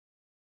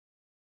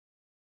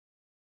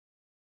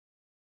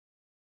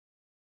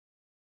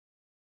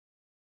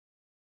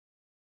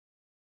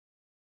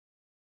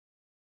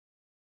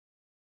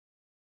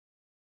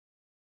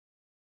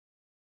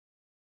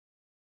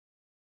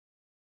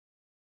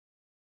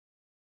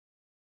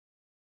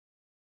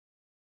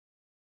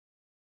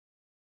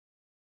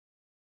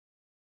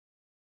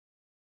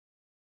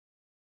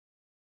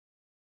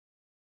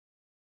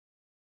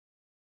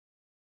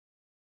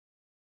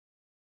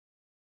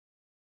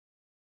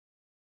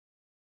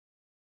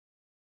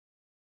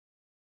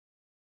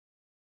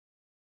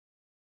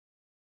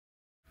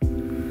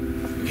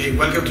Okay,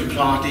 welcome to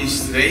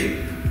Pilates.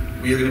 Today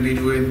we are going to be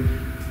doing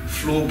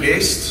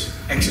flow-based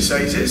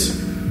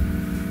exercises.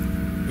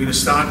 We're going to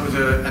start with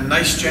a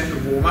nice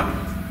gentle warm-up.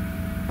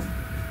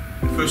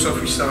 First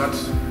off, we start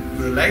with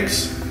the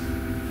legs.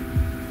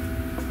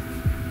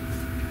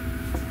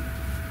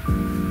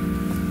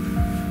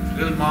 A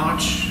little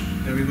march,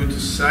 then we go to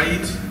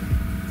side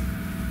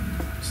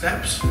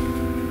steps.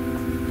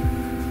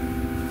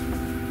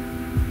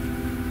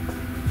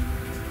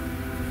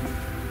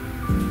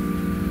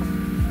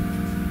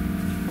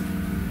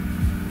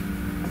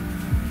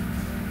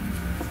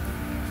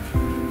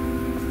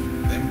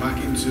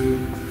 Back into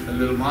a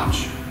little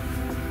march.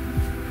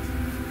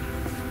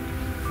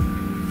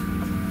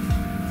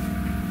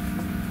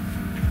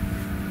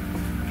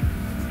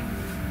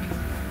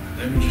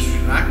 Then we just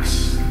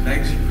relax,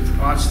 legs width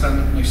apart, stand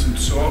up nice and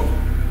tall,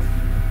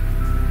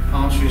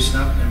 palms facing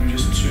up, then we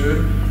just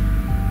turn,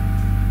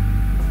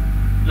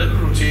 little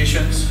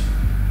rotations,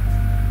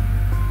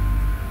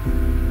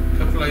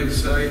 couple either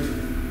side.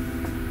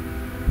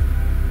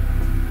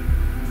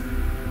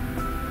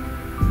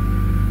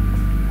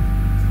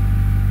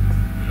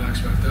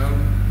 Back down,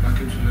 back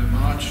into a little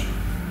march.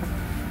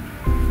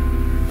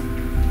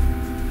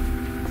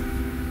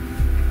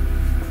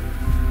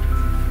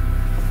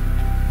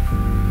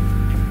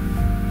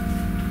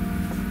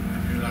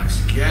 And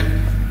relax again.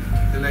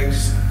 Take the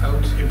legs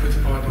out, hip width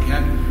apart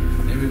again.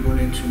 Then we're going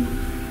into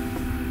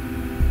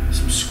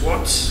some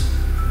squats.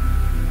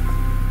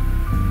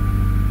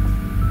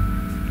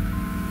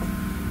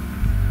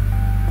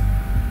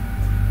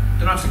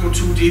 Don't have to go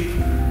too deep.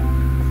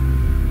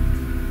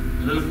 A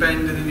little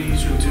bend in the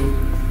knees will do.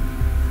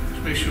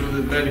 Just make sure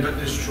the belly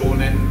button is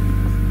drawn in.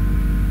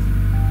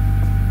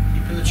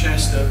 Keeping the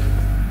chest up.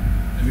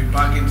 Then we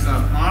back into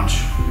that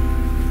march.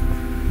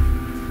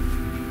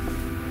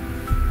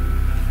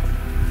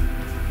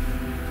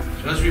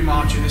 So as we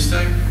march in this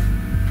time,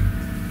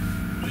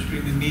 just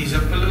bring the knees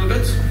up a little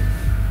bit.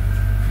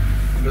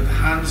 We've got the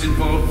hands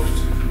involved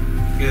to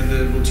get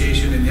the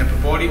rotation in the upper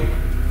body.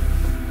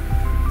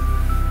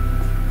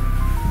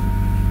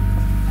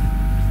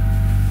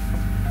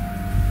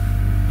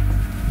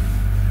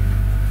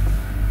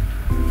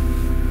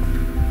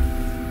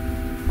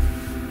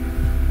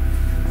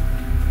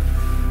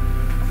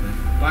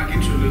 Back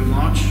into a little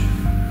march.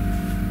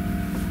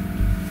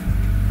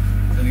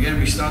 Then again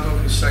we start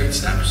off with side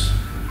steps.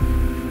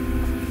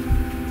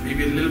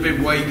 Maybe a little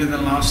bit wider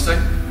than last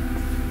time.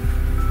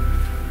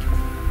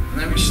 And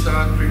then we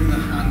start bringing the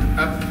hand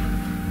up.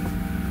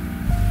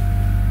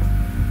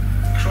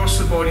 Across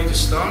the body to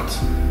start.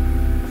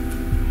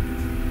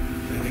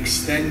 Then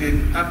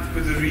extending up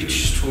with the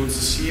reach towards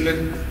the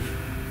ceiling.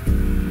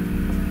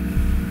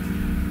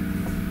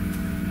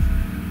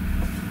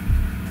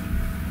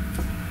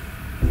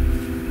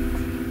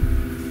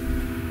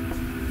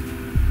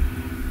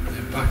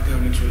 Back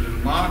down into a little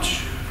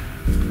march.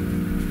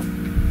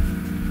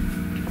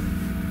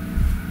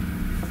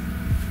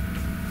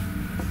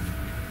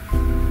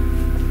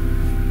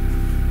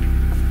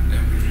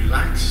 Then we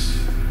relax.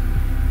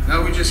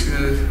 Now we're just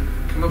going to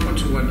come up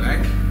onto one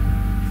leg.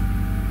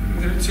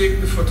 We're going to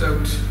take the foot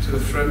out to the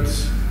front,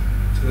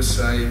 to the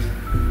side,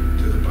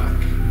 to the back.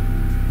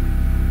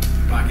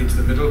 Back into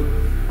the middle,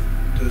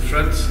 to the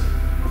front,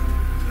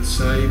 to the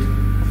side,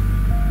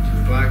 to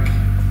the back,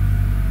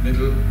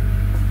 middle.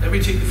 Then we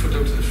take the foot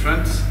out to the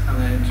front and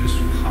then just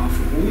do half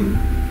a moon.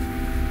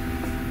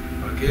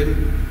 Back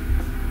in.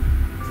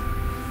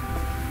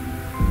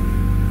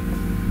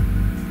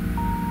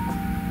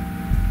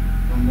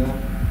 One more.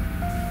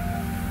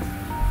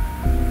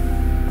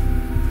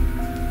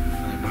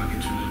 And then back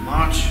into a little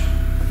march.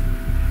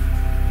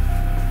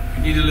 If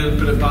you need a little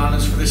bit of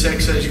balance for this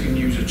exercise, you can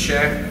use a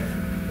chair.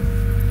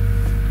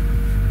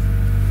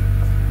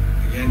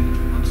 Again,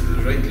 onto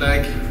the right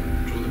leg,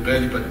 draw the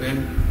belly button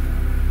in.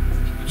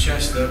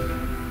 Chest up. So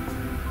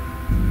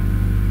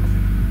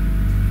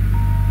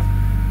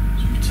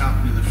we're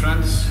tapping in the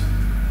front,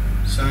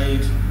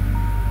 side,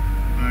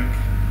 back,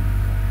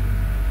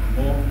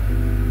 one more.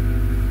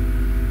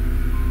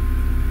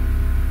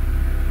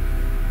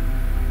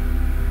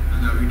 And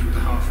now we do the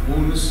half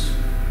moons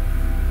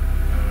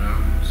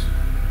around.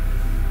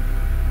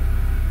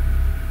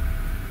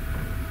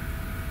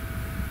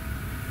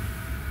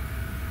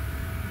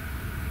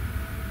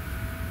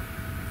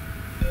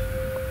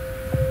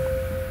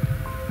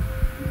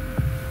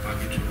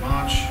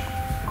 March.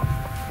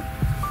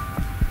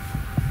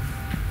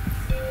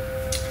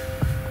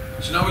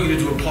 So now we're going to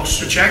do a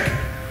posture check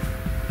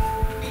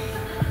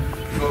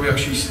before we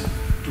actually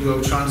do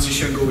our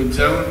transition going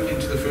down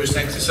into the first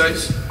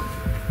exercise.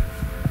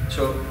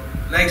 So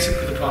legs hip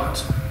width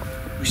apart.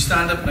 We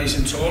stand up nice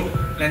and tall,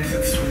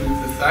 lengthen through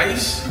the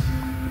thighs.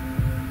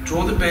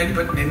 Draw the belly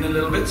button in a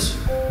little bit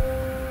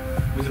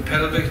with the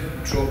pelvic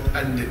drop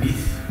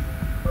underneath.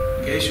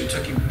 Okay, so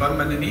tuck your bum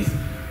underneath.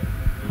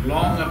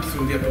 Long up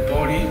through the upper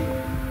body,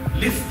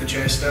 lift the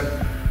chest up,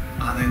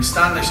 and then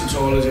stand nice and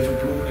tall as if a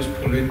balloon is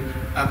pulling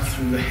up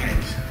through the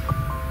head.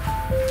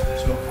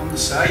 So on the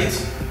side,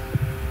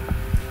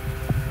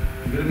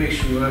 you're going to make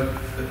sure that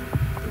the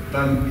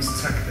bum is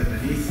tucked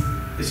underneath.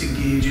 This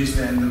engages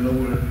then the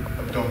lower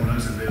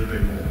abdominals a little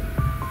bit more.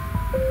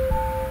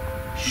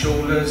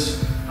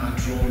 Shoulders are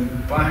drawn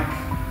back,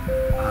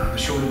 and the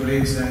shoulder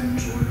blades then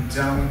drawn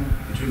down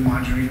into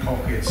imaginary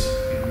pockets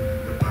in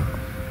the bum.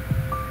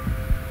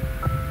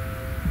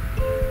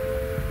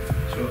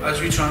 So as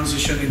we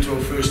transition into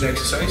our first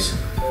exercise,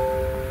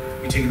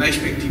 we take a nice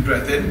big deep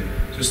breath in,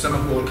 so the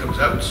stomach wall comes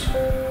out.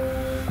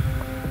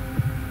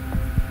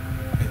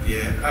 Let the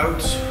air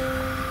out.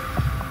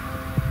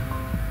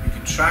 We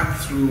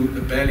contract through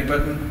the belly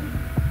button.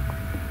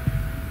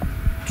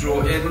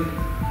 Draw in,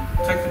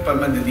 tuck the bum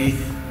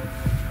underneath,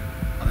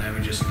 and then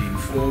we just lean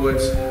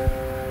forwards.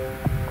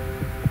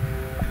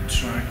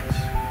 Contract.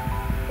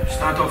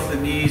 Start off the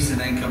knees and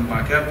then come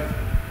back up.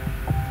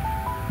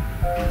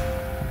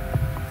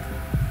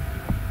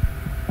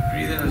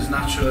 Breathe in as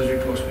natural as we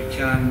possibly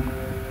can.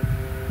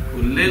 Go a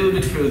little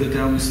bit further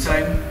down this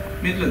time,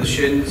 middle of the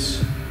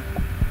shins.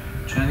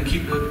 Trying to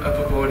keep the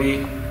upper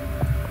body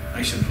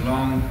nice and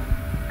long.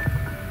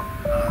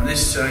 And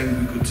this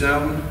time we go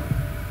down.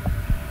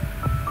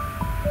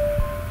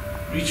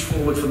 Reach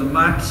forward for the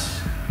mat.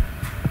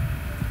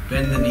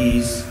 Bend the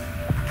knees.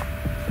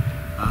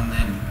 And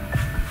then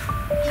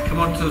come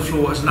onto the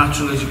floor as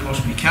natural as you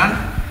possibly can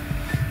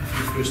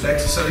for the first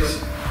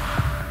exercise.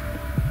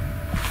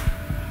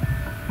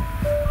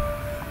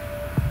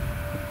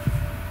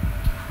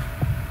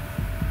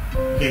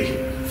 Okay,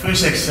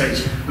 first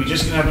exercise, we're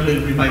just going to have a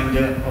little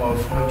reminder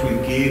of how to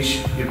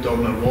engage the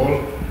abdominal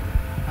wall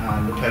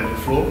and the pelvic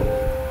floor.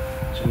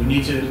 So we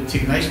need to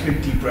take a nice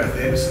big deep breath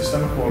in so the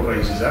stomach wall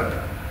rises up.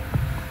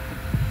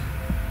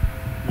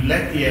 We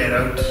let the air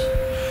out.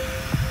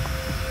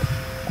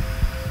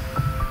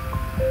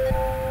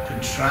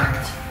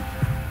 Contract.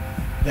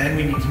 Then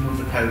we need to move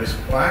the pelvis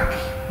back.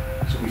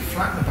 So we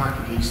flatten the back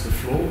against the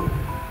floor.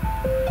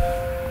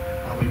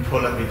 And we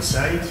pull up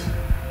inside.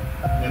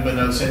 Remember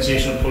now the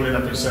sensation of pulling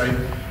up inside.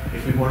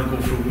 If we want to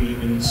go for a wee,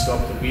 we need to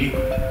stop the wee.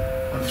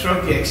 And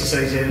throughout the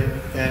exercise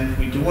then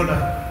we do want to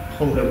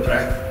hold our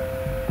breath.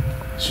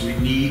 So we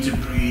need to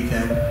breathe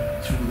in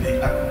through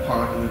the upper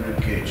part of the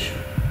rib cage.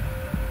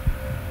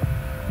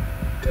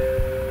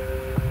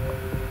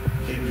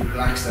 Okay, we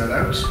relax that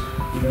out.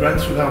 We run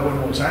through that one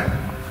more time.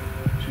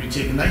 So we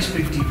take a nice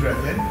big deep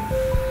breath in.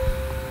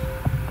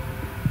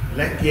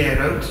 Let the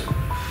air out.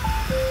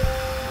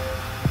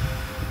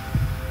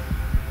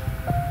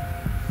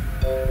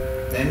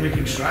 Then we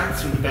contract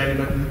through the belly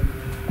button.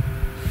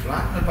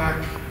 Flatten the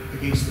back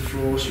against the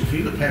floor so you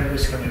feel the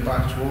pelvis coming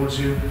back towards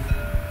you.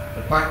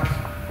 The back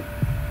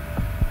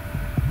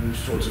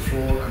moves towards the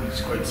floor and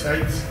it's quite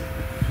tight.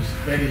 There's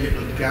a very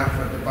little gap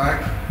at the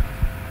back.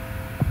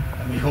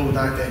 And we hold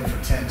that then for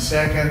 10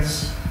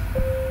 seconds.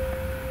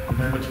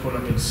 Remember to pull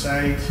up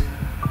inside.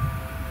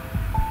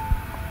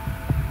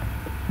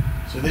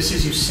 So this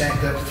is your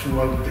setup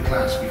throughout the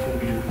class before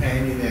we do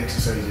any of the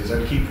exercises.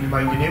 I'll keep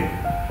reminding you.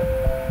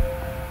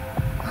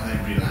 And then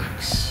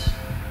relax.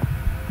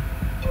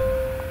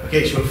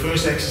 Okay, so our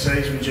first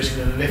exercise, we're just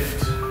going to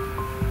lift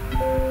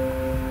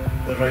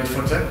the right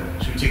foot up.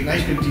 So we take a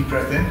nice big deep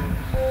breath in.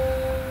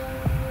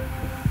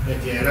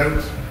 Let the air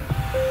out.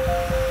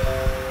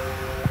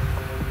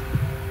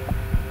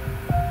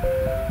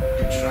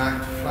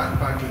 Contract, flatten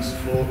back against the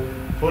floor,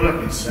 pull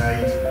up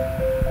inside,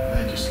 and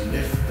then just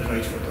lift the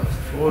right foot off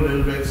the floor a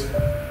little bit.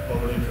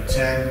 Hold in for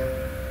 10,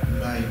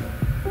 9,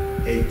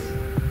 8,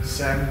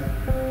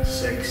 7,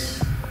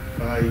 6,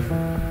 5,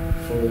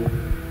 4,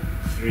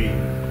 3,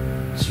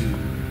 2,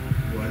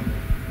 1.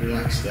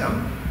 Relax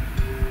down.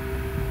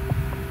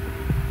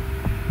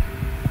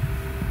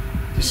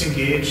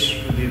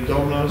 Disengage with the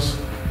abdominals.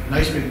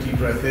 Nice big deep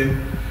breath in.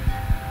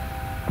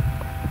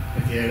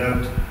 Let the air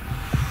out.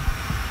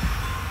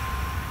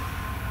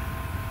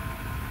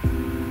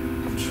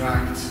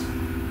 Contract.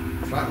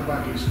 Flatten the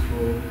back against the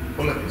floor.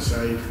 Pull up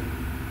inside.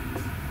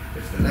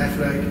 Lift the left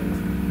leg.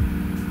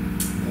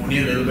 Only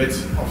a little bit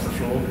off the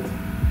floor.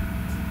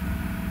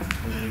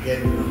 And then again,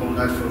 we're going to hold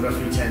that for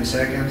roughly 10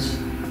 seconds.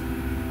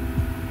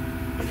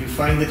 If you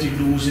find that you're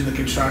losing the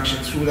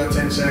contraction through that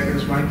 10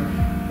 seconds, mind,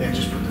 then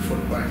just put the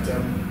foot back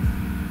down.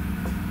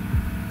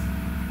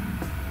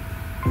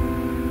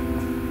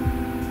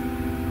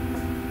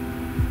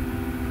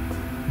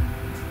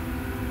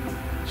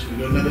 So we've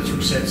got another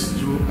 2 sets to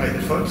do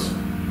either foot.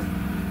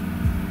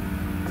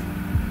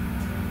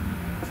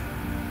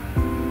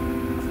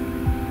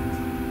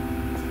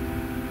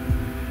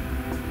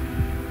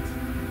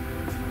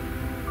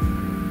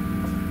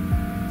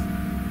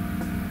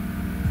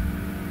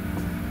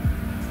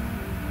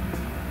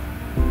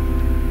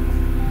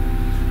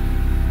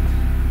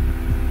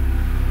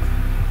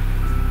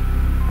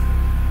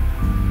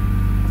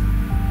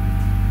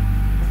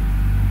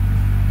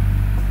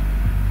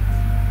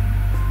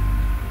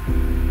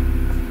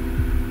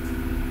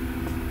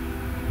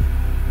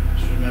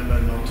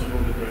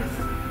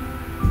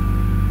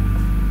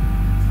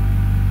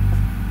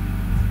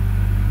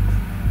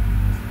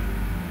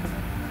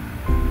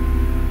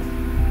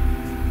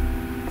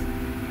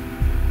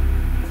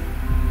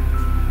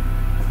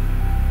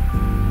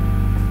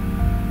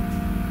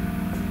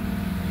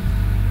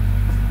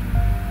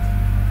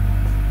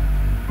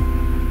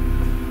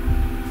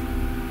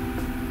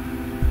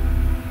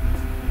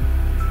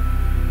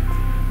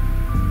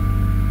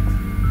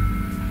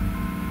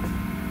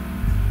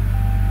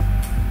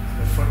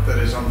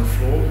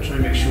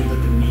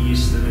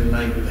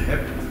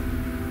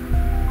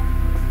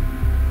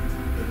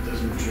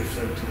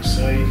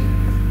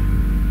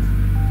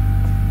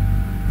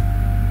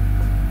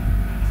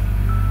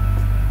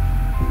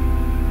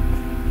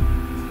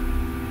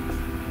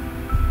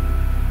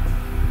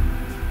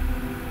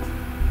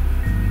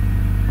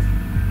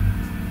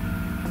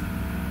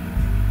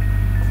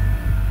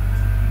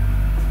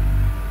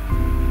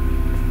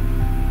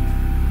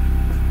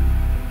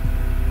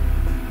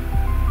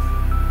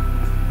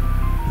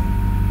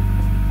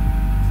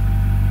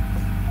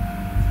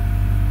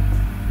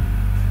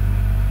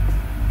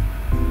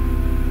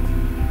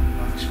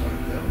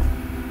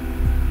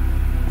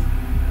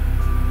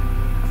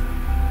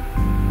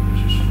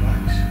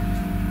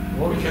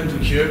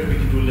 jerk, we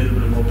can do a little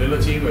bit of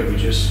mobility where we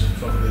just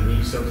drop the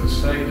knees out to the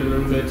side a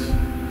little bit.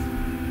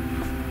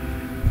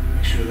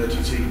 Make sure that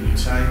you're taking your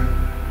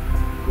time.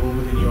 Go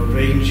within your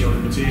range, your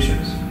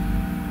limitations.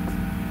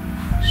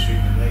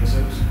 Straighten the legs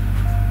out.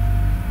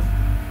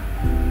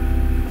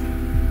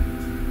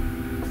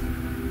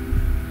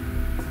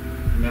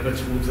 Remember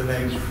to move the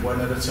legs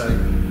one at a time.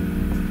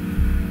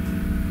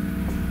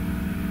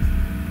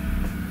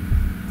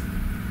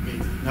 Okay,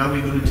 now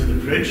we go into the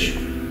bridge.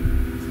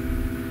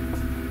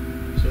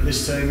 So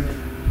this time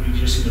we're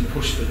just going to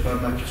push the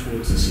bum up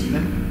towards the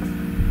ceiling.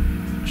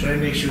 Try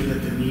and make sure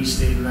that the knees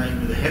stay in line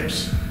with the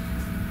hips.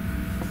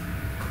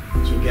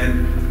 So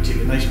again, take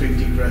a nice big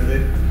deep breath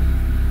in.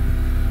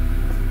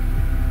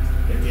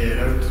 Get the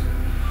air out.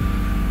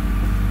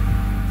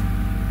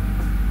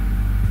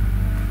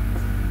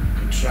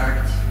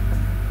 Contract.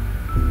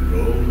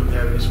 Roll the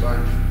pelvis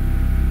back.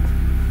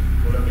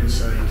 Pull up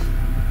inside.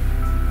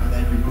 And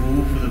then we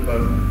move with the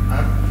bum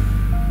up.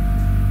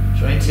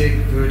 Try and take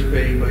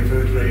vertebrae by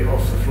vertebrae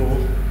off the floor.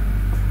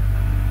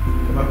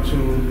 Come up to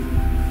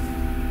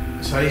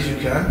as high as you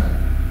can,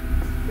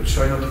 but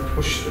try not to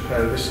push the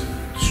pelvis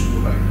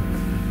too high.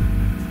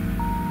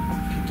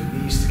 Keep the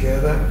knees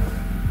together.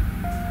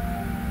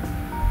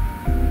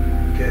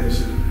 Again, this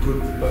is a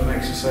good bum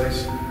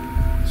exercise.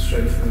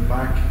 Strengthen the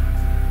back.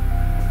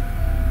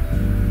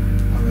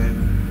 And then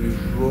we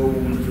roll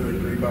the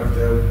vertebrae back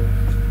down.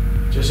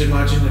 Just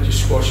imagine that you're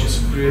squashing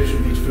some grapes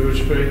from each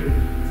vertebrae.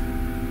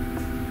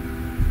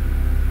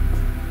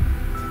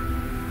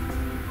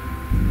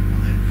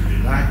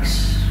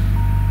 Relax.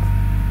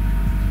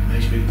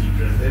 Nice big deep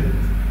breath in.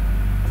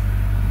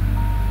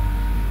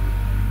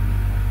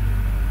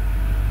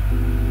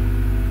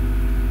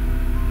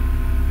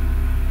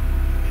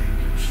 And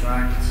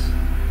contract.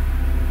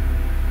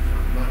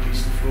 Front back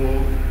against the floor.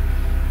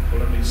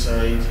 Pull up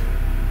inside.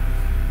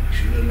 Make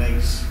sure the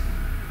legs,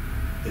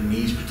 the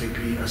knees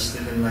particularly, are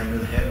still in line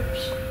with the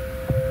hips.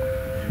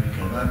 Then we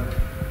come up.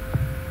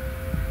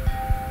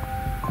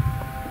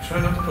 Try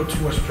not to put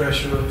too much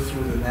pressure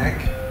through the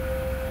neck.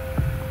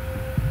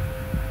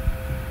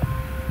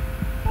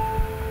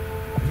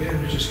 Again,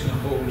 we're just going to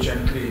hold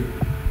gently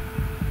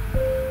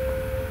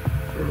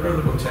for around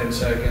about 10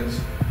 seconds,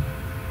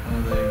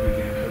 and then we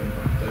can come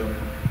back down.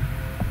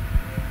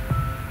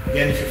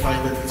 Again, if you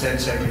find that the 10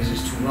 seconds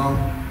is too long,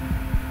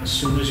 as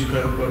soon as you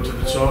go up to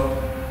the top,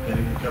 then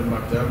you can come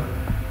back down.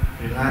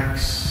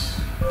 Relax,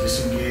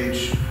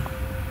 disengage,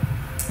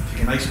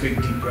 take a nice big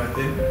deep breath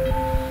in,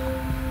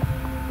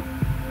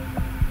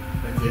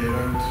 let the air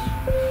out.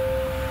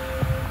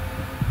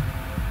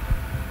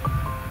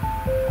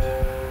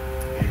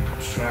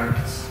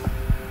 Contract,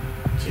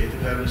 take the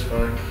pelvis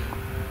back,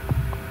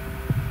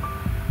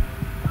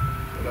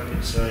 pull up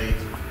inside,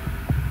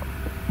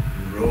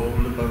 roll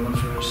the bum up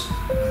first,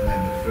 and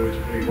then the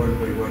vertebrae one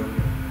by one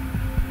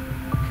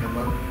come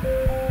up.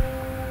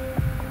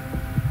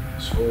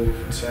 Just hold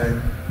for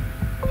 10,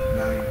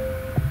 9,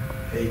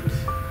 8,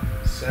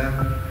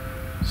 7,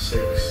 6,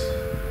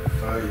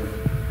 5,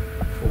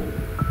 4,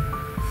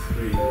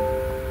 3, 2,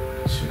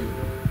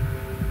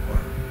 1.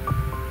 Up,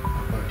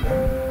 back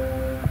down.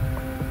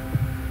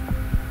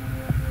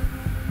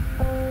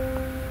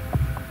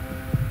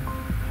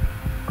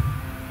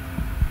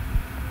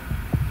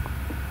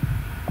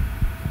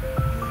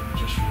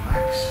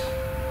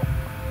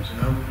 So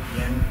now,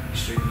 again, you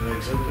straighten the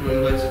legs out a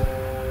little bit.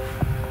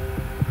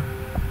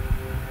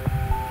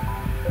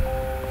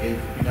 Okay,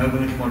 we're now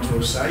going to come onto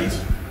our side.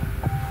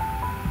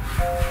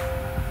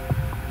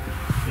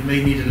 You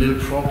may need a little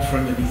prop for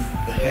underneath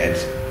the head,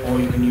 or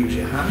you can use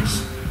your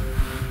hands.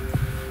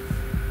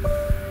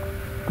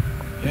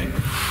 Okay,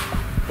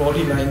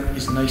 body line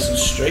is nice and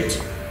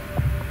straight.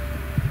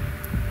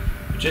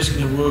 We're just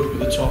going to work with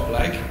the top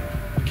leg.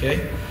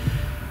 Okay,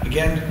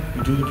 again,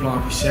 we do the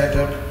Pilates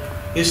setup.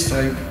 This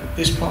time,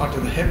 this part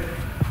of the hip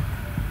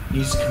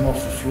needs to come off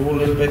the floor a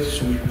little bit,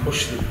 so we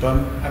push the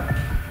bum up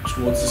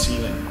towards the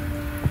ceiling.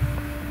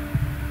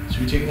 So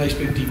we take a nice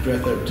big deep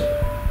breath out.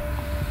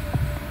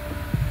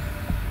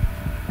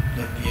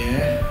 Let the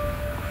air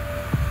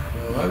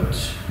go out.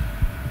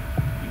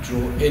 We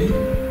draw in.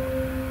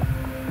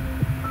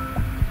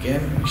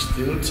 Again, we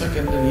still tuck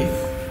underneath.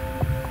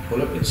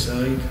 Pull up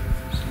inside.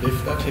 Just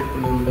lift that hip a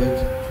little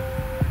bit.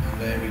 And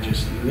then we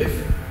just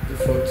lift the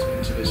foot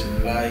into this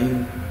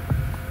line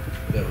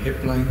with our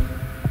hip line.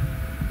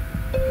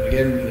 And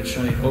again, we're going to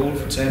try and hold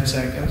for 10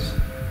 seconds.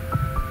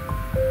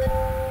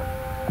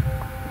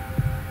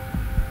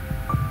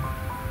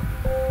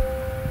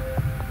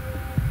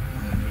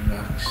 And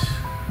relax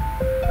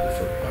the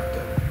foot back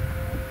down.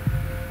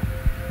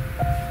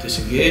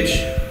 Disengage.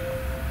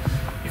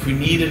 If we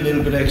need a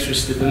little bit extra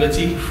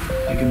stability,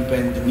 you can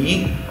bend the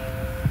knee,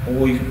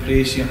 or you can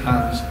place your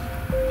hands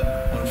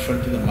on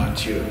front of the mat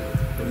here.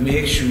 But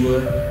make sure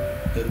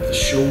that the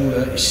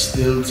shoulder is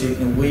still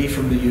taken away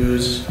from the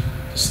ears to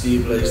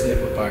stabilise the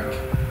upper back.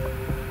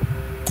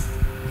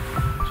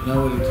 So now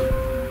we'll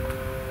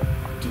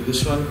do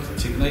this one.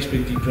 Take a nice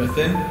big deep breath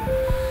in.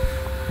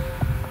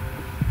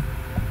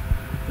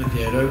 Let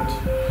the air out.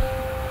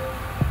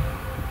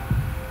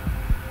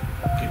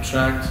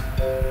 contract,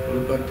 pull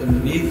it back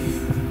underneath,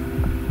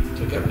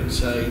 tuck up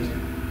inside, and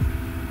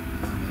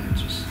then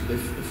just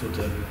lift the foot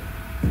up.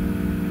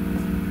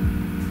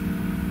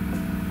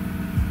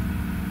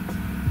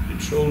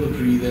 Control the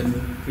breathing,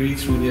 breathe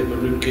through the upper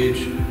rib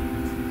cage.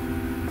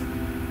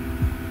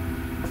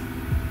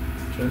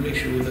 Try and make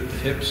sure that the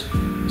hips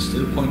are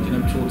still pointing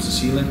up towards the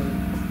ceiling.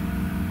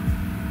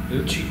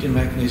 Little cheating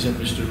mechanism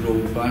is to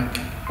roll back.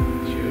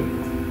 Sure.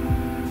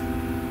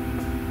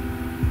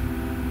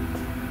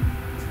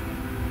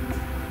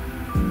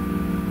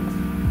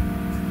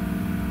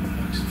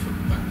 Relax the foot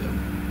back down.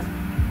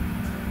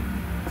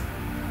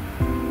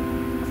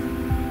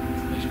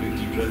 Nice big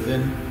deep breath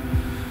in.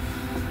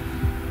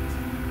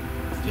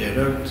 Air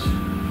out.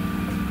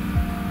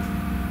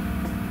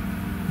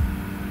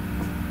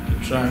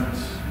 Contract.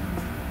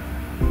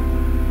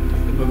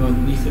 Take the bum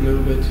underneath a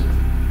little bit.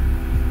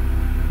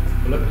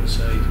 Pull up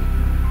inside.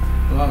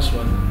 Last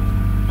one.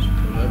 Just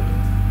pull up.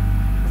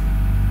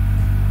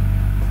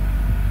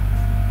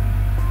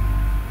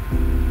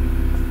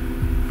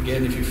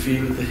 Again, if you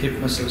feel that the hip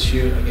muscles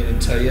here are getting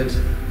tired,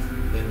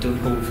 then don't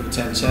hold for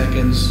 10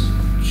 seconds.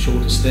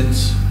 Shorter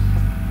stints,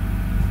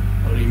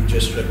 or even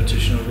just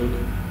repetitional work.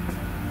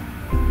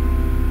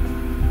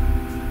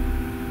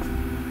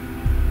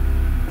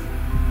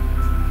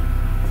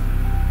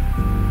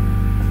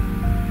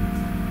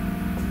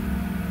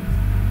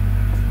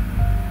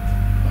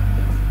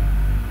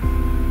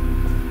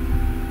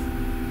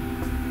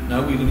 Now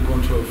we're going to go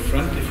into our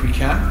front if we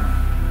can.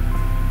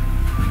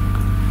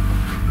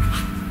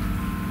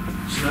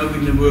 So now we're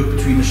going to work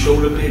between the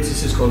shoulder blades.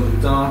 This is called the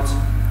dart.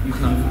 You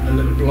can have a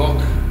little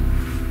block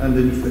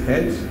underneath the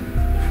head. If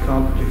you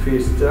can't, put your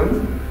face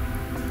down,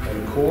 or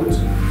a cord.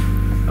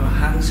 Our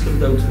hands come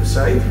down to the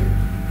side.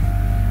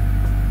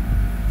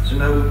 So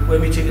now when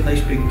we take a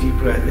nice big deep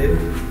breath in,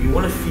 you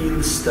want to feel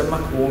the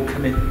stomach wall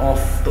coming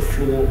off the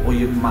floor or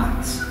your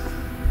mat.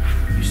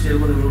 You still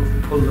want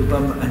to pull the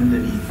bum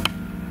underneath.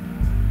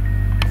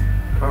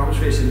 Palms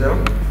facing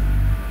down.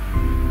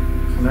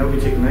 So now we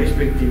take a nice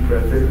big deep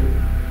breath in.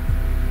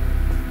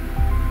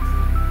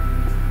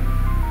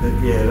 Let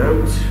the air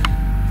out.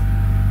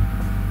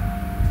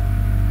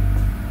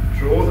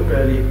 Draw the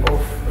belly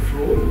off the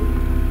floor.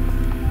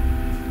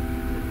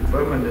 The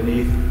bum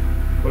underneath.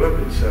 Pull up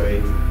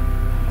inside.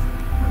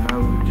 And now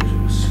we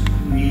just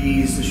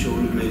squeeze the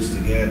shoulder blades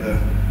together.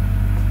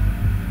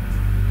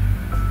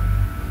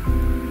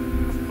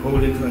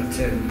 Hold it for that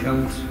 10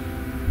 count.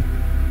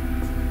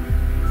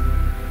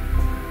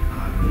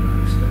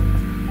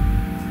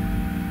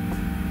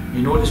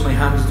 You notice my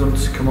hands don't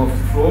come off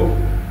the floor.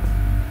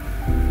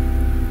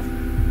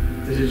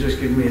 This is just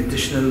giving me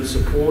additional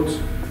support. So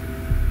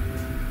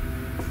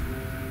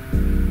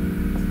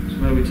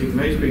now we take a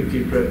nice big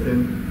deep breath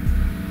in.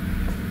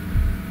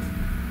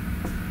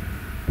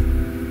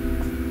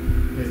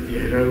 Let the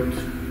air out.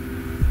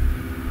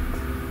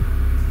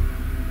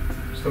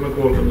 Stomach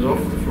wall comes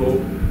off the floor.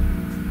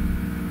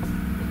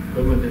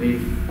 Bum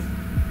underneath.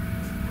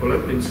 Pull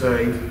up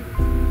inside.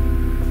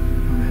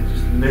 And then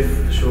just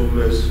lift the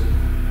shoulders.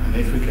 And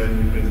if we can,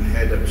 we bring the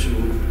head up to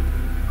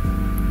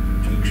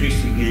increase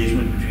the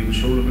engagement between the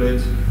shoulder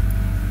blades.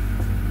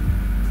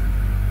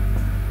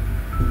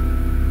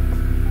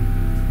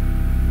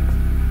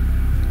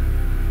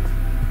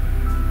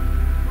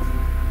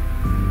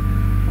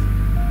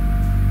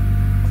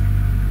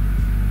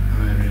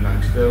 And then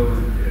relax down,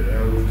 get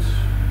out,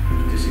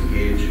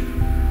 disengage.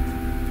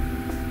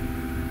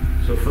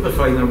 So for the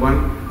final one,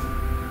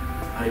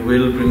 I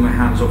will bring my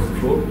hands off the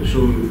floor to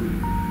show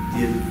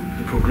you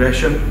the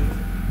progression.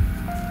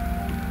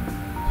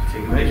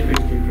 Take a nice big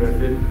deep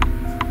breath in.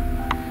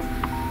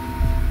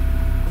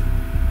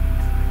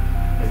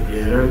 Let the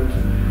air out.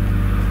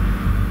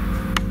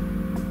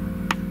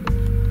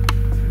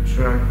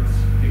 Contract.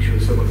 Make sure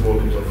the stomach wall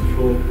comes off the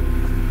floor.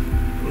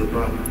 Pull it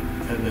back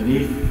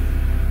underneath.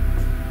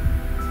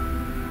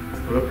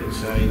 Pull up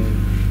inside.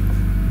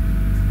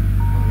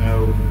 And now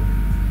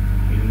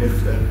we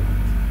lift up.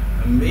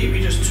 And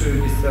maybe just turn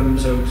your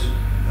thumbs out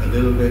a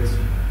little bit.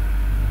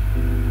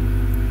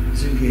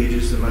 This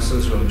engages the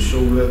muscles around the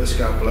shoulder, the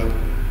scapula, a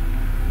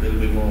little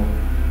bit more.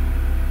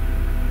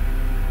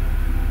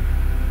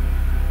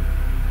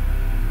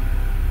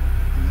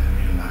 And then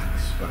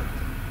relax back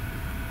down.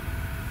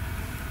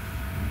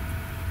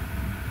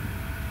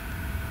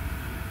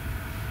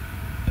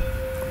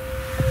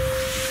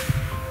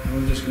 Now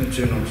I'm just going to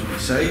turn onto my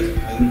side.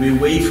 I'm going to be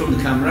away from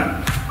the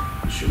camera.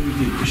 I'll show you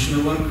the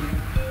additional one.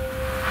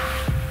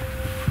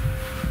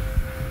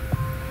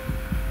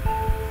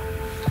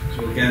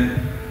 So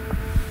again,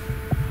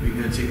 we're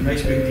going to take a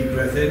nice big deep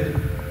breath in.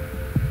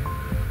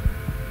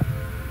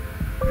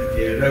 Let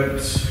the air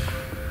out.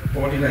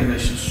 Body line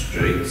nice and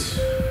straight.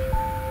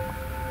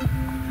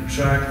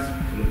 Contract,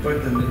 pull it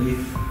back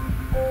underneath.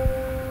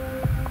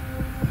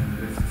 And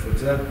lift the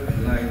foot up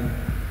in line.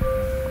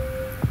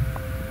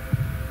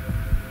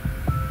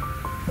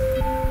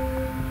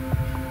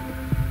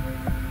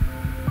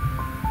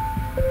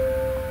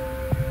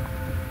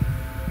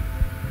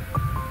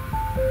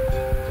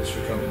 Just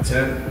for count of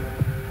 10. And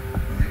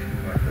then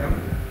come back down.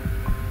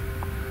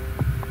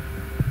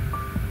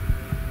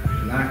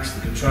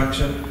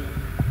 contraction.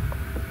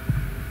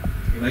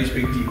 Take a nice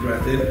big deep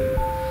breath in.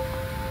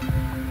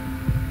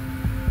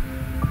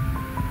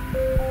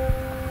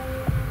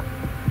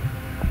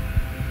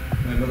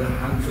 Remember the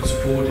hand for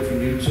support if you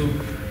need to.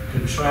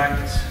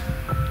 Contract.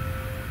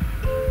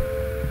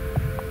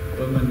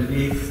 Bum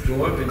underneath,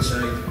 draw up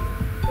inside.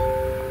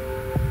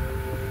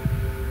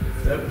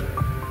 Lift up.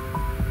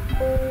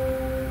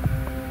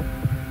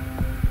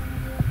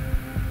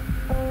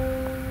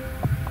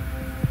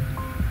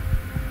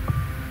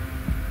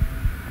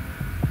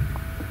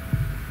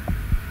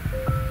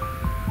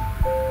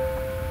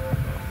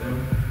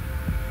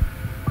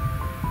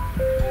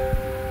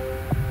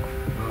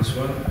 Last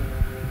one.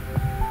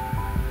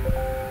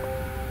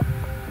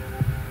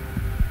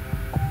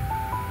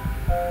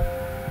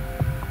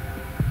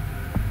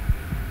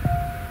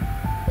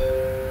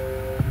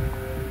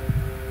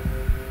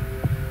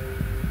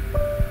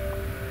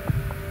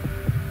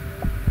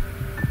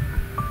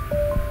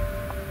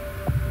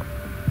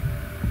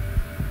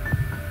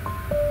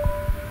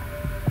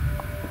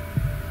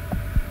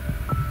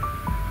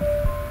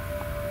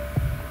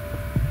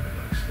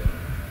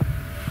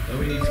 Now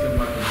we need to come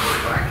back and go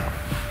back.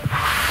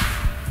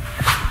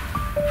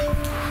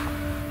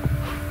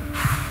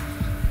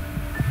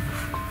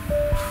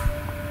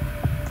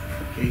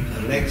 Okay,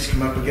 the legs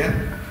come up again.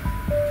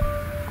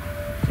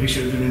 Make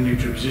sure they're in a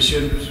neutral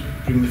position.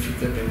 Bring the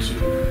feet up into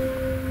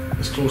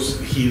as close to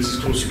the heels, as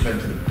close as you can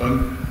to the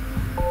bum.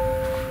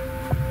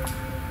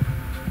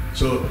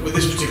 So with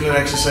this particular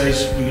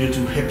exercise, we're going to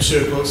do hip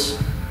circles.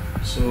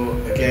 So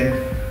again,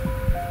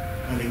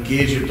 and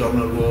engage your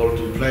abdominal wall,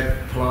 do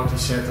Pilates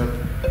setup.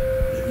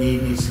 The knee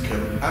needs to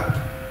come up,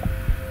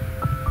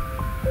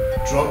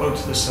 drop out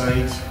to the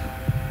side,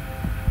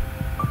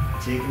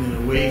 taking it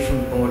away from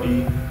the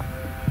body,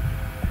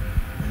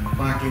 and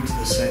back into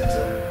the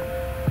center,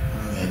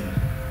 and then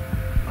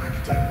back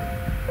down.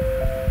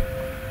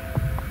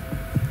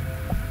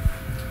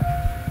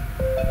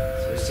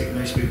 So let's take a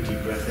nice big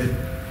deep breath in,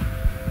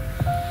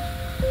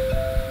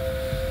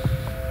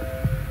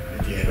 and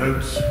the air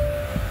out.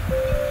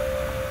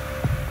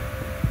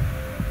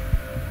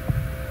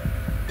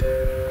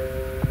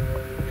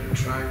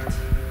 Contract,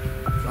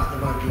 flatten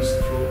the back against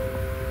the floor,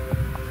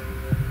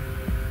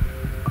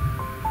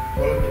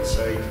 pull up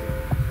inside,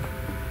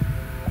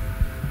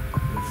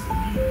 lift the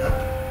knee up.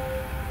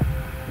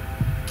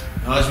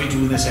 Now as we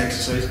do this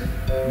exercise,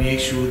 make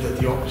sure that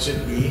the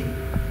opposite knee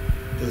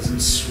doesn't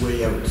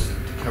sway out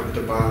to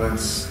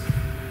counterbalance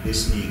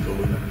this knee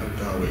going out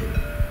that way.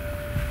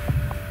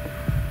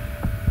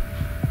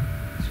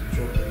 So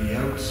drop the knee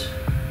out,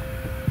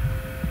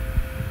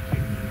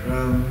 taking it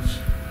round.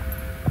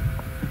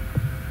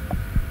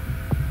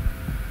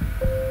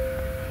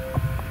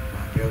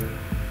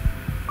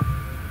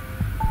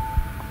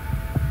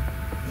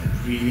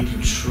 Really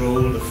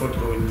control the foot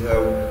going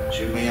down, so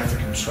you may have to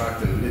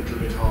contract a little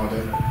bit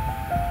harder, and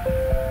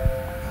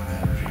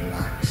then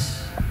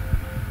relax.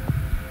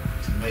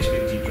 Take a nice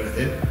big deep breath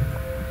in,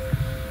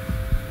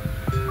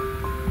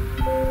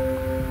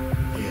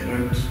 air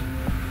out,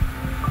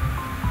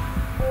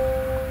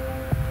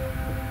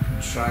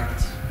 contract,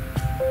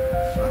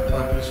 flat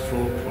back against the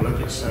floor, pull up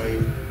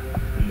inside,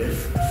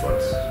 lift the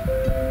foot.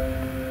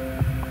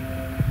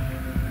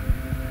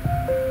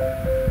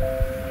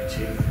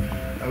 Take the knee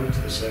out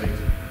to the side.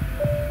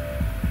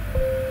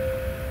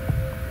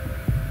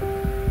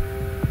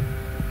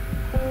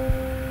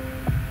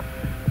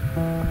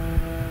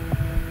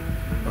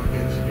 Back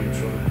into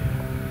neutral.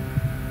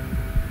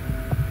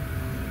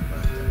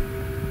 Back down.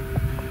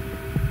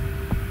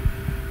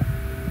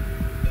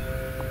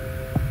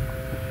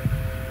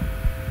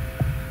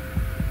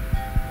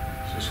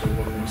 So let's go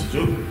one more to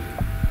do.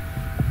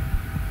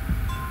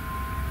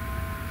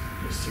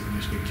 Let's take a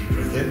nice big deep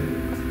breath in.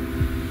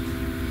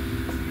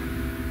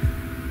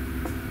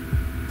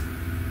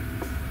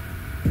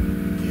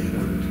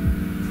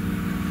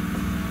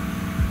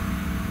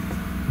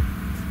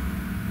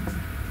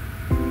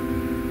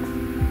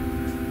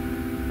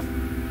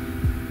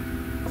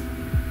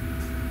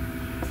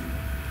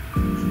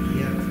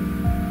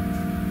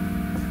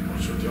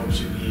 The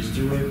opposite knee is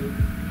doing.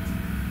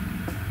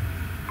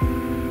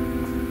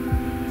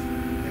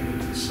 Leg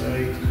to the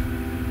side,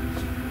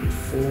 put it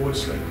forward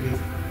slightly,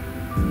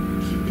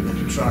 keeping the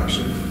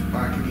contraction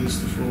back against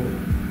the floor.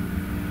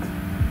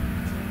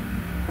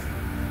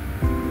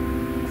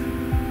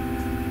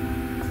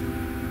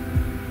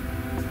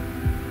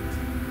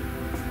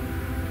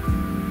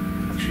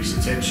 Increase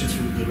the tension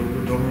through the lower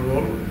abdominal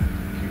wall.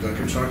 Keep that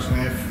contraction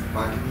there,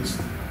 back against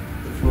the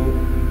floor.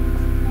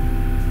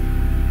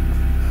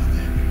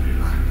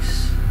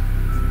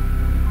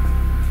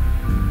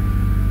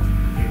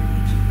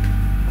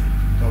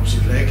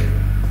 Opposite leg.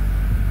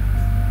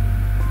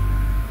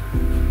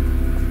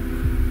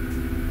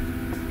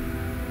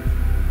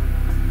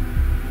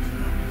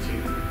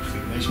 Take a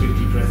nice big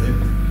deep breath in.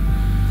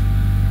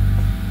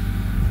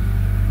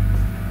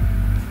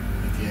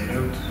 Let the air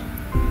out.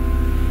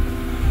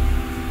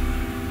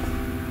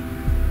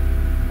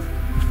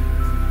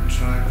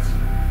 Contract.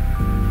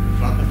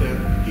 Flatten it down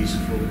against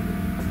the floor.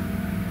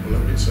 Pull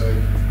up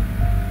inside.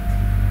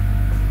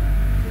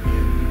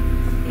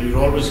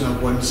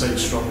 one side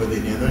stronger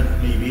than the other,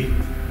 maybe.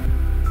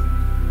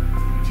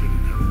 Take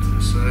it down to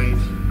the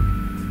side.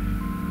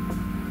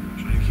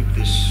 Try and keep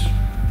this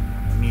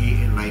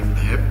knee in line with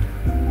the hip.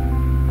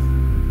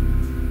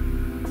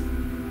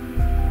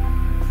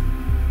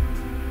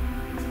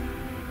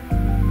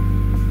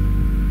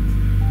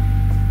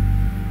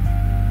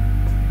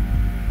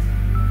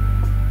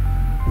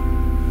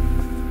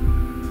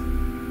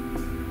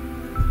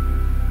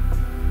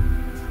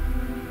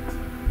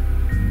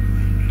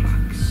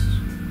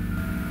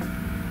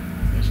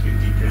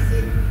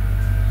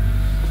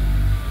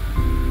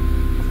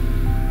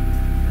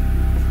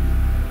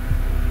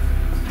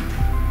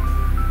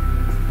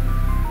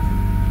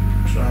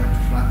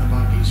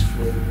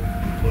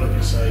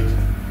 Side,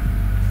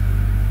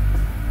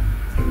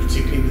 and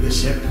particularly with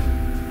this hip,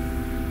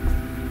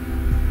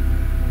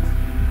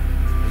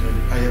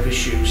 I have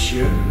issues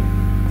here,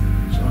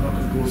 so I'm not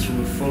going to go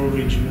through a full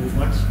range of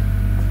movement,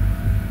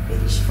 but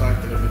this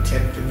fact that I'm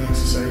attempting the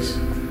exercise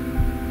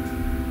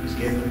is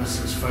getting the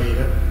muscles fired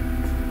up.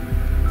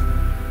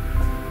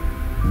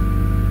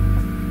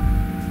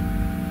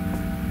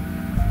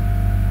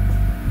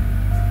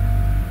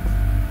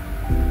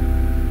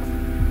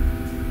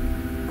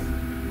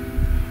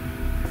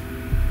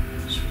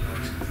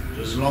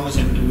 As long as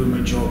I'm doing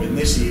my job in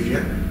this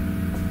area,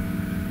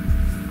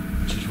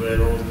 which is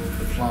where all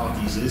the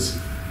Pilates is,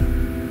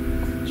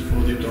 just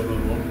follow the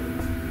abdominal wall.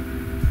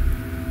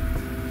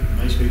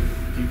 Nice big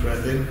deep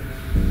breath in.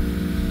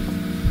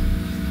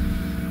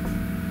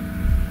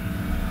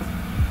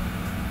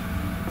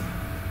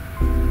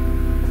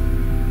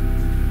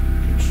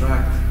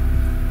 Contract,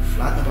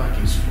 flatten the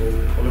back is full,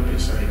 pull up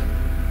inside.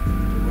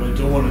 But what I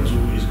don't want to do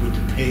is go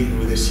to pain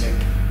with this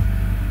hip.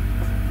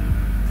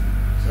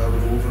 So I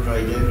would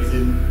override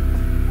everything,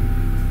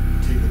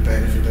 take the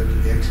benefit out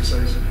of the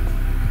exercise.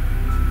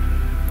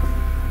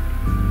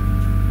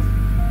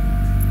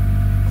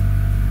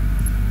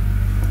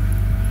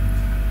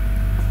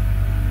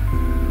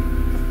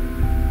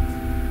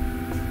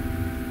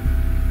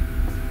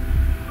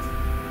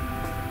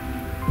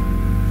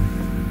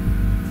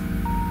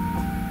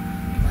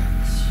 Relax.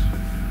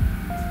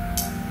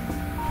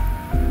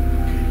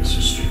 Okay, let's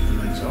just straighten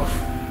the legs off.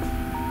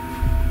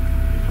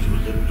 Do a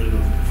little bit of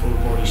a full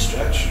body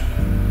stretch.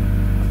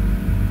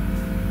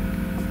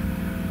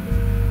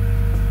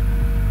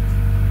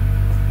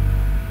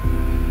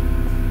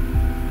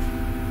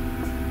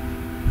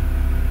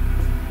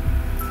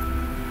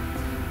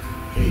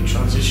 Okay,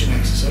 transition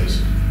exercise.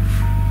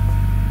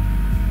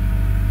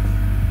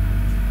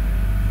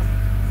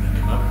 And then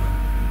come up.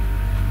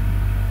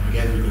 And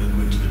again, we're going to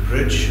go into the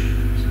bridge.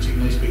 So take a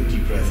nice big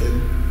deep breath in.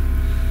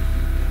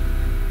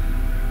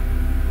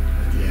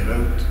 Let the air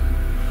out.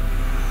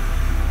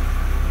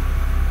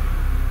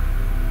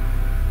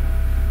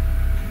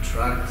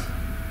 Contract,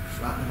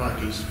 flatten the back,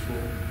 ease the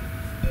floor,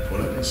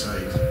 pull up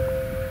inside,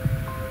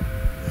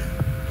 then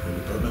pull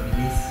the bum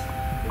underneath,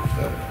 lift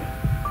up.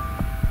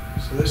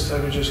 So this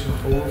time we're just going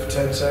to hold for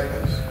 10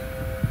 seconds,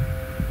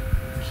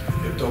 keep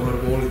the abdominal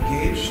wall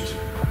engaged,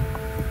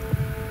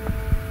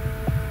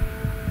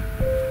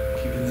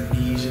 keeping the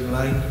knees in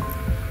line.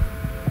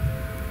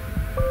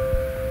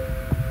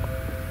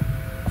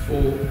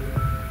 4,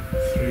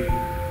 3, 2,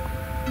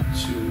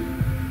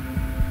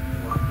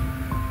 1,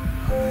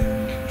 and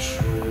then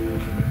control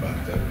coming back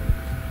down.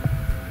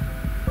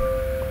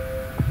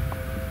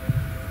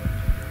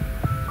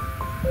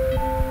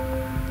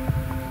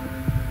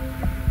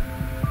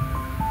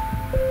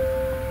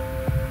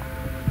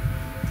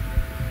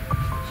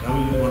 So now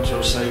we're going to go onto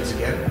our sides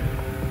again.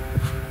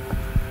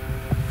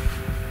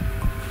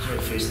 So I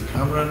face the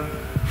camera.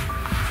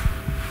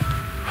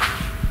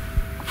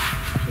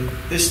 So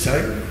this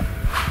time,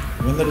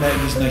 when the leg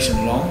is nice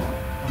and long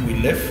and we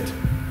lift,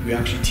 we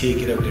actually take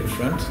it out in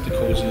front to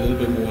cause a little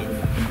bit more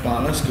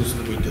imbalance because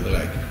of the weight of the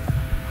leg.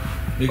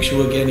 Make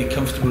sure again you're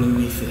comfortable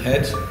underneath the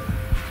head.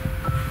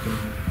 You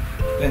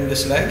can bend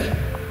this leg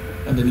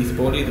underneath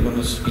the body, the one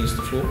that's against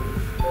the floor.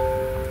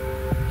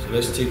 So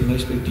let's take a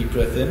nice big deep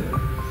breath in.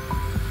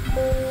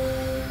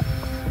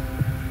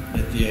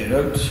 Let the air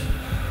out.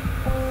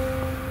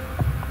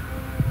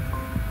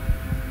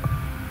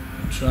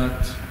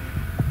 Contract.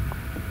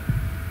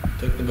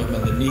 Tuck the bum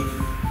underneath.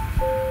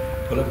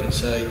 Pull up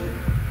inside.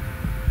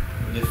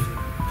 Lift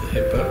the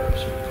hip up,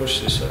 so push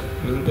this up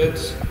a little bit.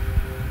 Take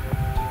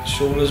the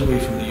shoulders away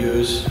from the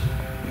ears.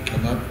 We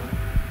come up.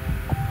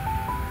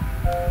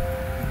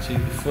 Take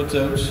the foot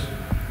out.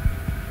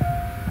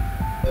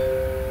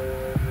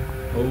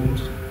 Hold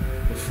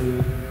for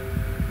 4,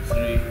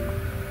 3,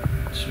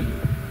 2,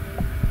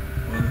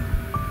 1.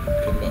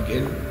 And come back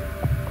in.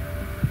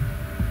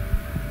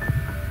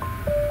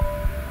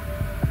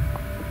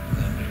 And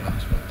then relax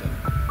back down.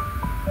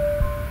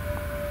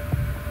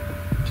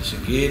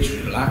 Disengage,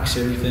 relax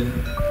everything.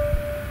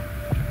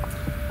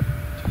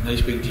 Take a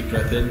nice big deep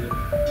breath in.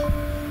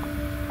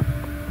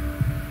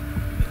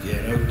 Let the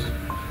air out.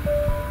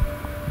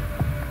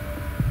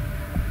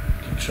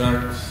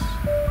 Contract.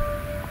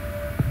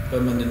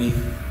 Bum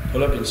underneath.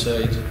 Pull up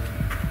inside.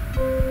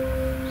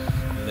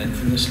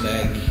 Lengthen this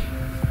leg.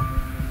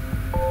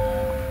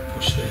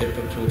 push the hip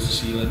up towards the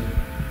ceiling.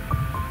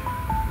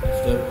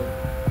 Lift up.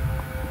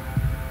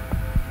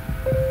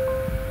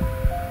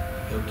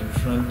 Out in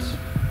front.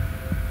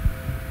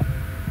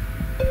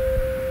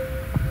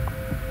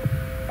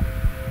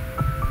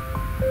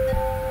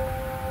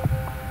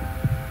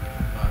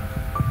 Back.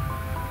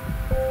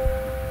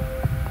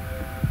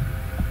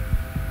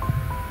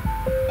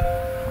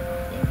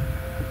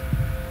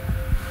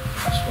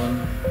 This one.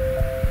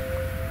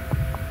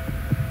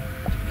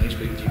 Nice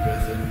big deep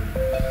breath in.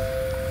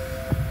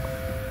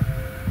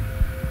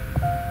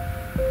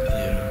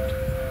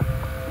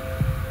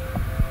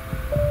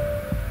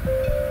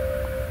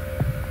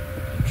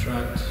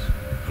 Contract,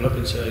 pull up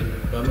inside,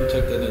 bum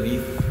tucked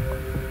underneath.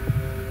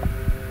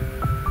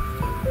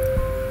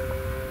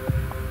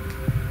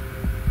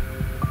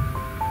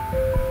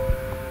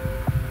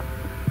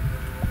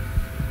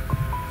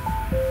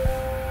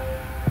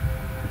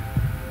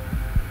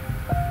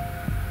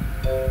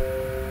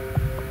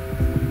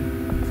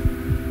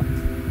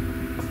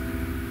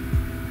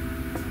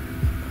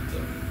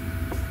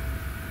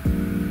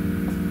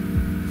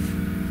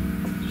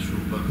 Just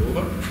roll back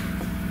over.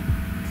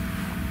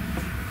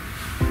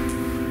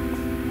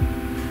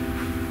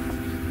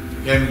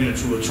 Again, we're going to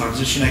do a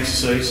transition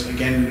exercise.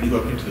 Again, we're going to go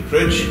up into the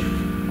bridge.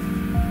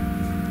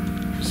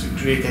 It's a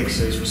great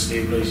exercise for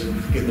stabilising,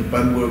 getting the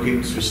bum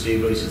working, so it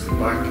stabilises the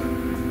back.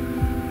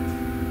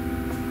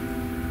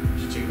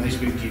 Just take a nice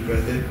big deep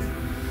breath in.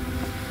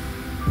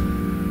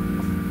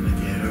 Let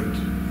the air out.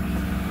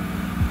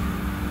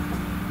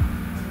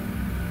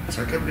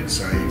 Tuck up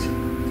inside.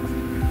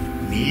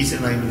 Knees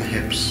in line with the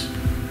hips.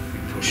 We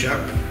push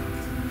up.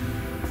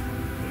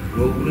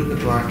 Rolling the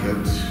back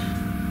out.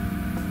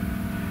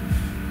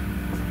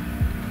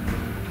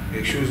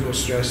 Make sure there's no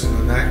stress on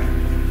the neck.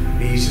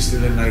 Knees are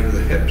still in line with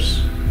the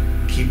hips.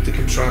 Keep the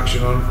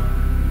contraction on.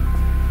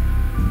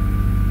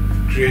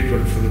 Great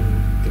one for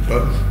the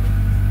bum.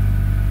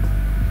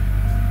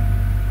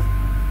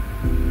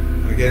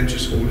 Again,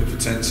 just hold it for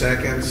 10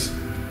 seconds.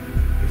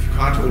 If you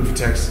can't hold for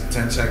 10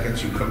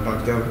 seconds, you come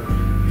back down.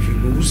 If you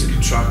lose the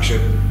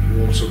contraction,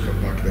 you also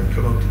come back down.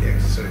 Come out to the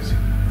exercise.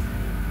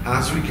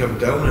 As we come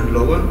down and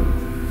lower,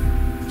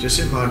 just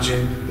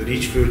imagine that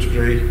each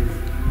vertebrae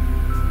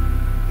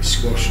is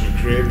squashing a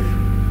grip.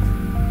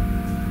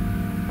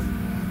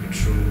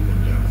 Control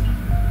them down.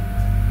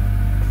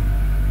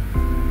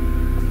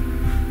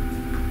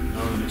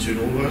 Now I'm going to turn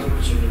over,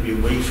 so I'm going to be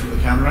away from the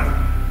camera.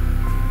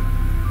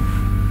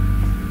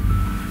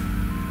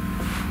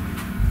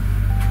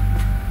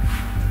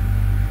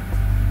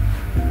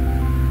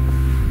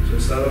 So I'll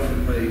start off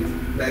with my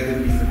leg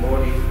underneath the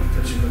body,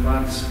 touching the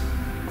mats.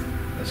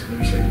 That's going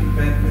to be slightly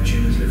bent, my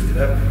chin is lifted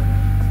up.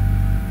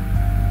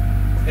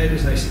 Head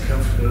is nice and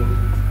comfortable.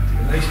 Take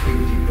a nice big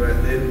deep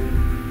breath in.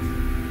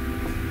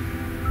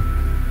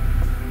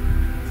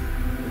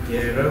 Let the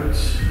air out.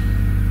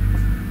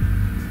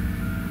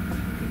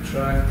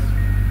 Contract.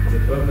 Put the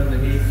bum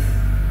underneath.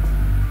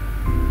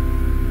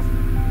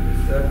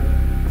 Lift up.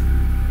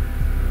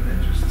 And then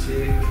just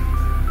take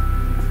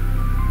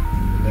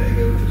the leg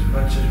out as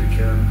much as we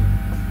can.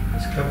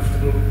 It's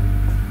comfortable.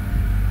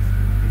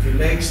 If your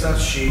leg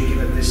starts shaking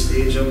at this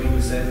stage, that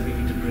means then we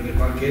need to bring it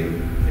back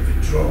in. If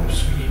it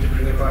drops, we need to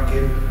bring it back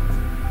in.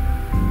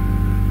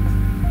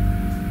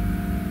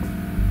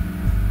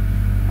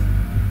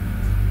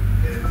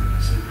 Yeah,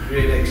 it's a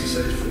great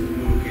exercise for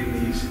working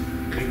these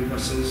glute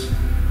muscles, the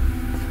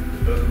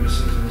bum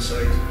muscles on the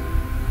side.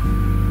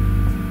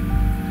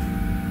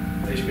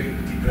 Nice big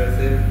deep breath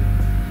in.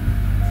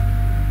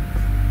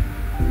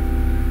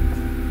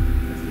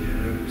 Let the air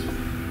out.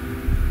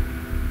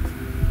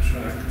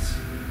 Contract.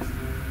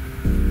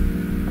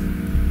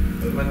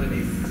 Bum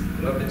underneath,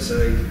 pull up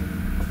inside.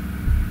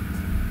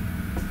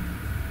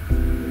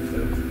 Lift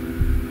up.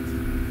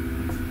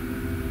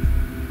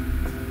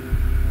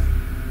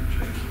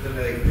 Try and keep the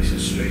leg nice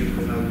and straight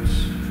going out.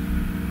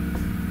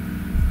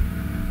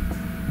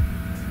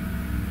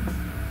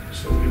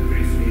 Just hold it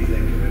briefly,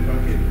 then coming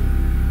back in.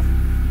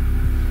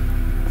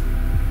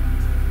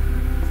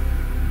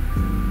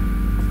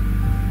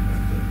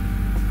 Back down.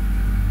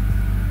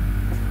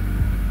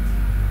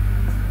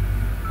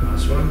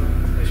 Last one,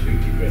 nice big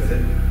deep breath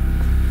in.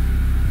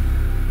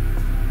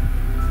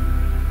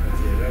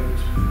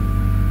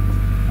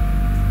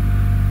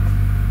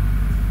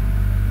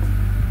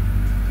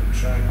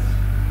 Contract.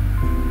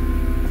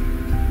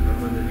 Bum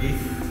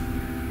underneath.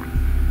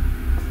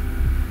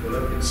 Pull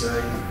up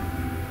inside.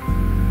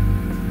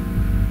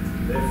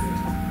 Lift.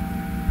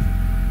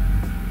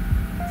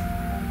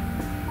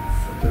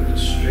 Foot out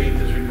as straight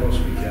as we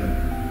possibly can.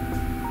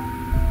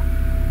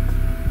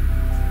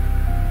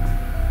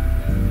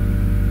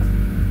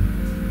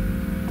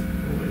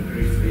 Hold it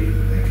briefly,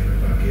 then coming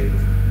back in.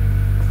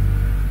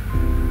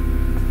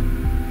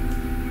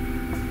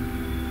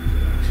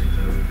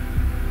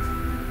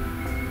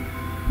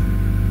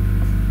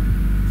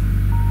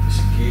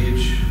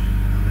 Disengage,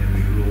 and then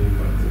we roll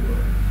back over.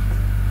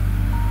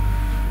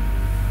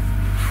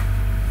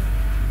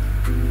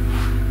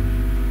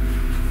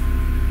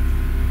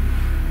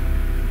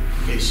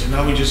 Okay, so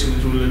now we're just going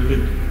to do a little bit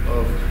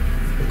of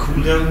a cool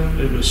cool down, a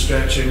little bit of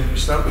stretching. We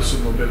start with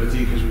some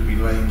mobility because we've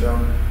been lying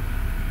down.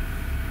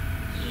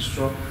 Just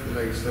drop the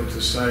legs down to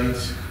the side.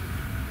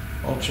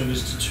 Option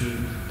is to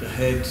turn the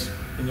head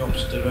in the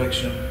opposite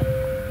direction.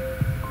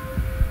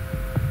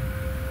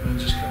 And then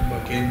just come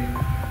back in,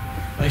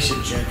 nice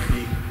and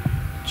gently,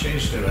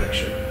 change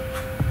direction.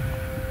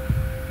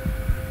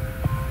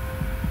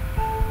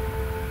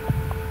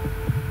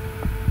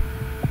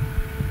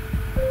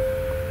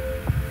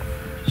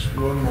 Just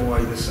one more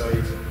either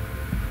side.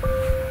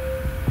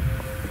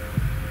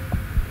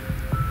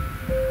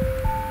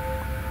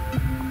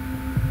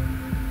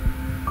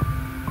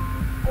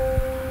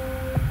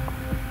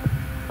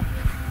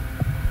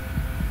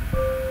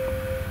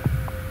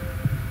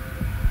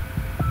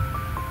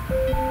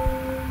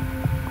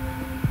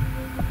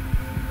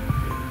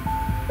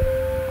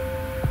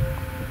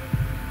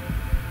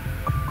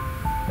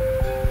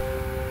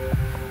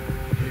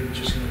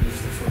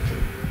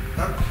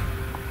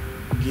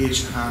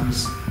 Engage the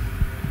hands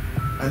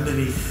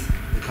underneath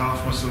the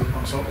calf muscle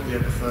on top of the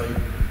upper thigh,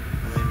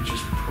 and then we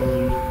just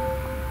pull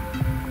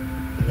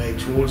the leg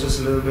towards us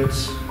a little bit,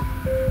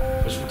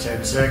 just for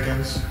 10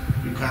 seconds.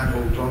 You can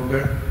hold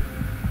longer.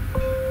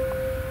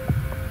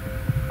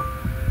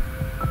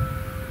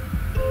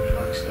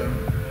 Relax down,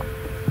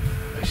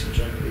 nice and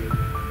gently.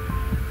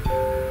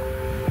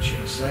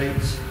 Change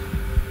sides.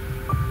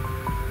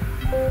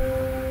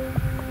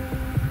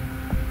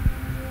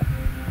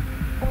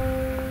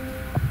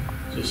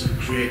 Just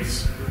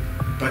creates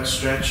butt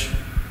stretch.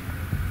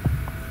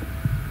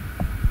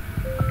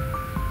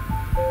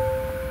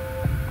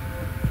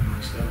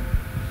 Nice down.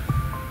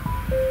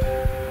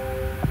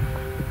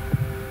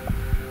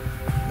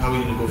 Now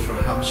we're going to go for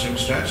a hamstring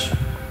stretch.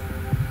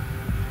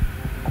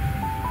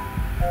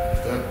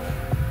 Lift up.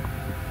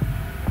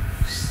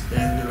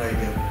 Extend the leg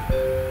up.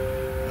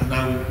 And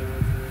now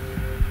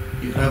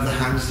you can have the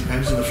hands,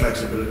 depends on the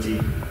flexibility,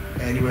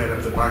 anywhere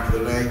up the back of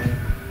the leg.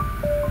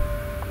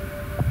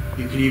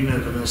 You can even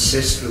have an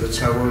assist with a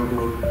towel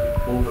going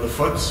over the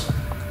foot,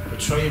 but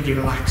try and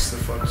relax the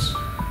foot.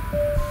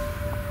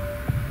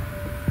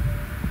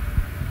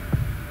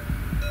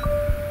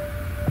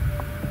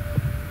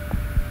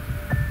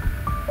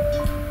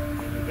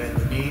 And you bend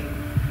the knee,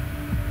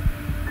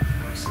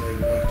 nice leg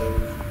back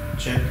down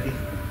gently.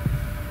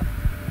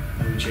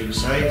 And we change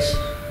sides.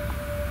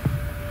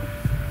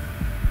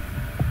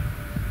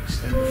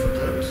 Extend the foot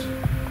out.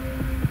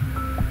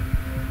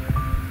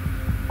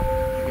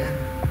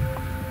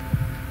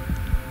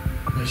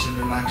 Nice and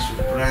relaxed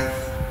with breath.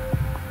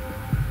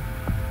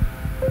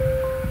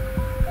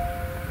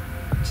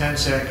 10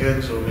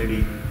 seconds or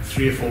maybe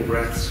 3 or 4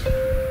 breaths.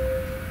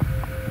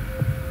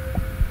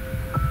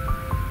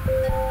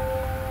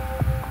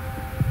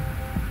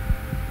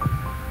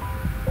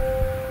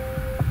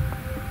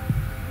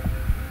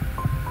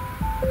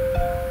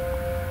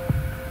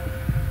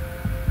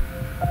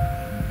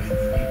 Bend the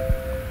knee.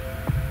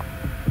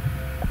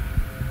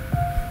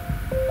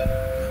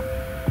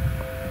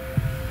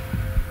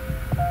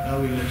 Now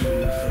we're going to do the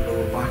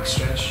lower back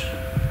stretch.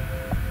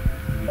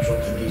 We drop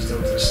the knees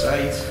down to the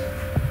side,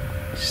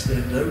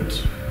 extend out.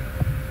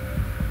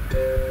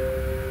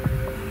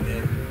 And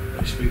again,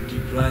 nice big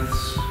deep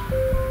breaths.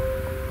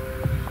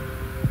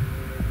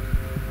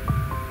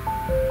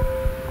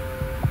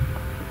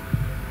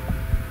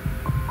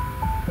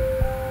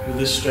 With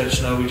this stretch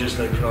now, we just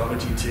let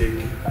gravity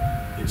take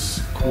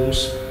its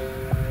course.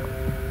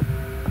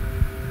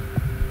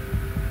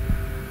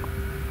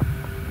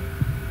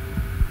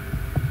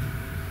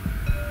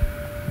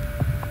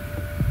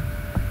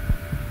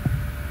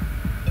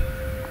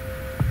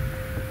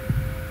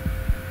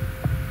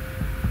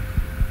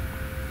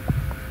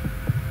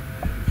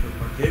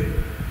 In.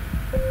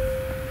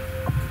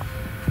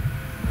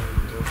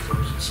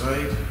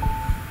 Side.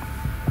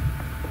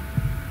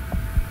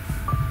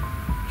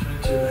 Try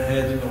and turn the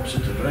head in the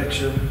opposite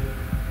direction.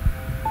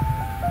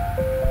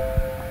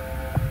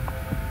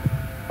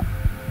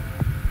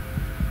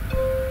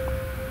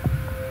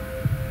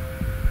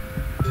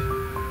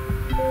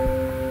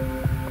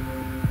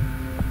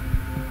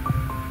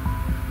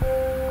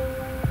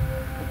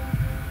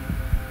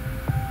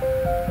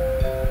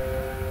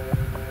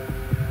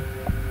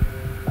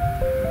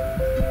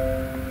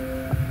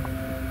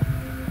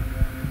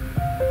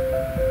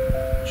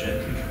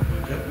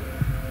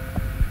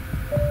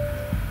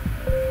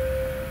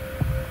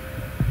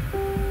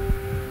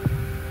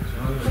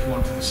 To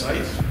the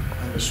side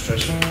and just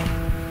stretch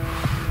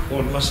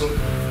quad muscle. So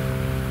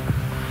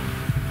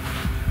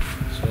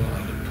I'm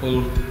going to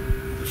pull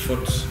the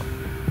foot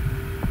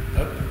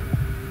up.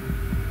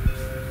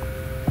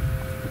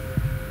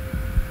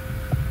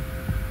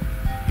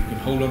 You can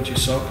hold onto your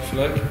sock if you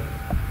like.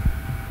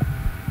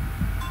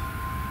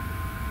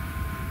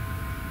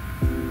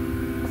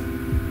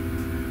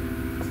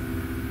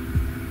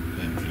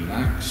 Then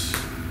relax.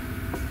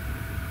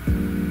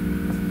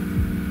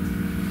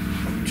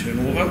 Turn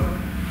over.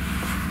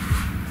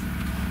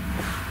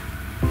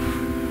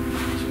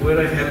 Where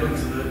I held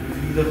onto the, you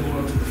can either hold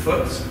onto the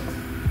foot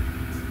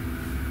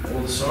or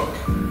the sock.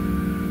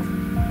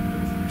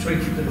 Try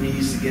and keep the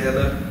knees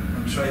together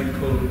and try and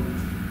pull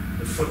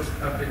the foot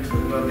up into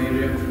the bum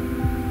area.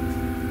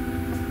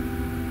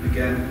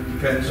 Again,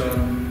 depends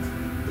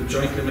on the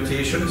joint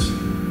limitations.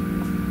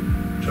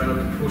 Try not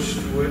to push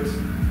through it.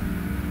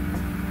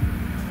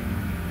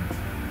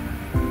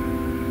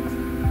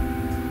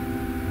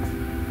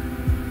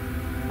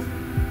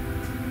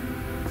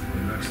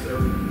 Relax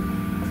down.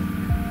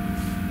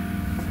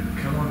 And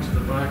come onto the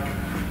back.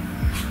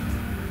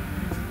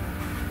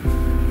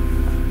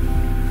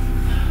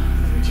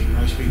 Let me take a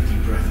nice big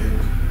deep breath in.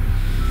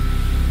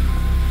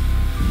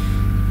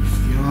 Lift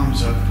the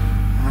arms up.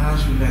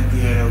 As we let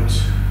the air out,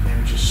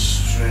 then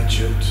just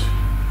stretch out.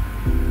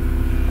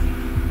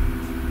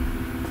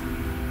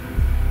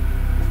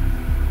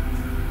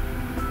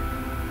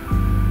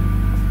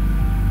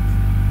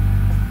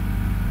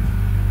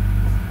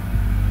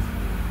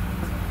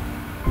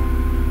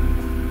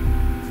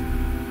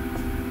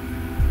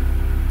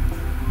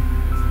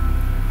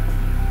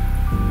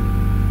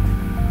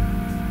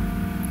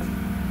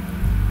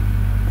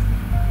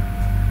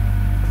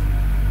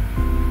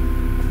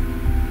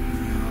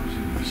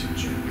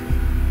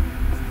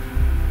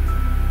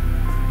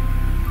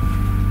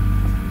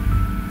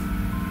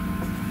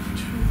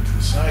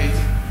 Side.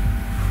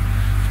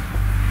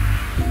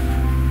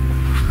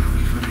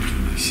 We've got into a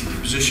nice seated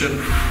position.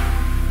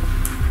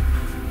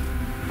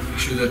 Make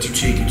sure that you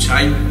take your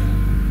time,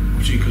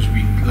 obviously because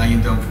we've been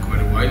lying down for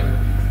quite a while.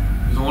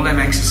 With all them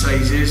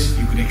exercises,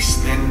 you can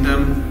extend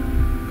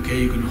them, okay,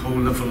 you can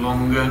hold them for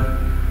longer,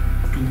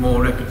 do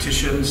more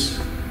repetitions.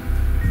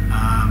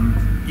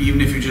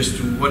 Even if you just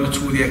do 1 or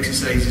 2 of the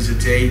exercises a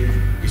day,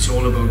 it's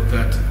all about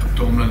that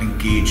abdominal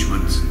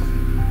engagement.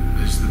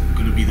 That's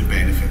going to be the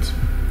benefit.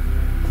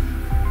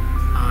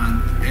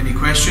 Any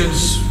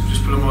questions,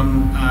 just put them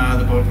on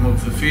the bottom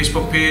of the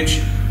Facebook page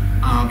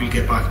and we'll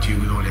get back to you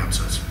with all the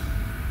answers.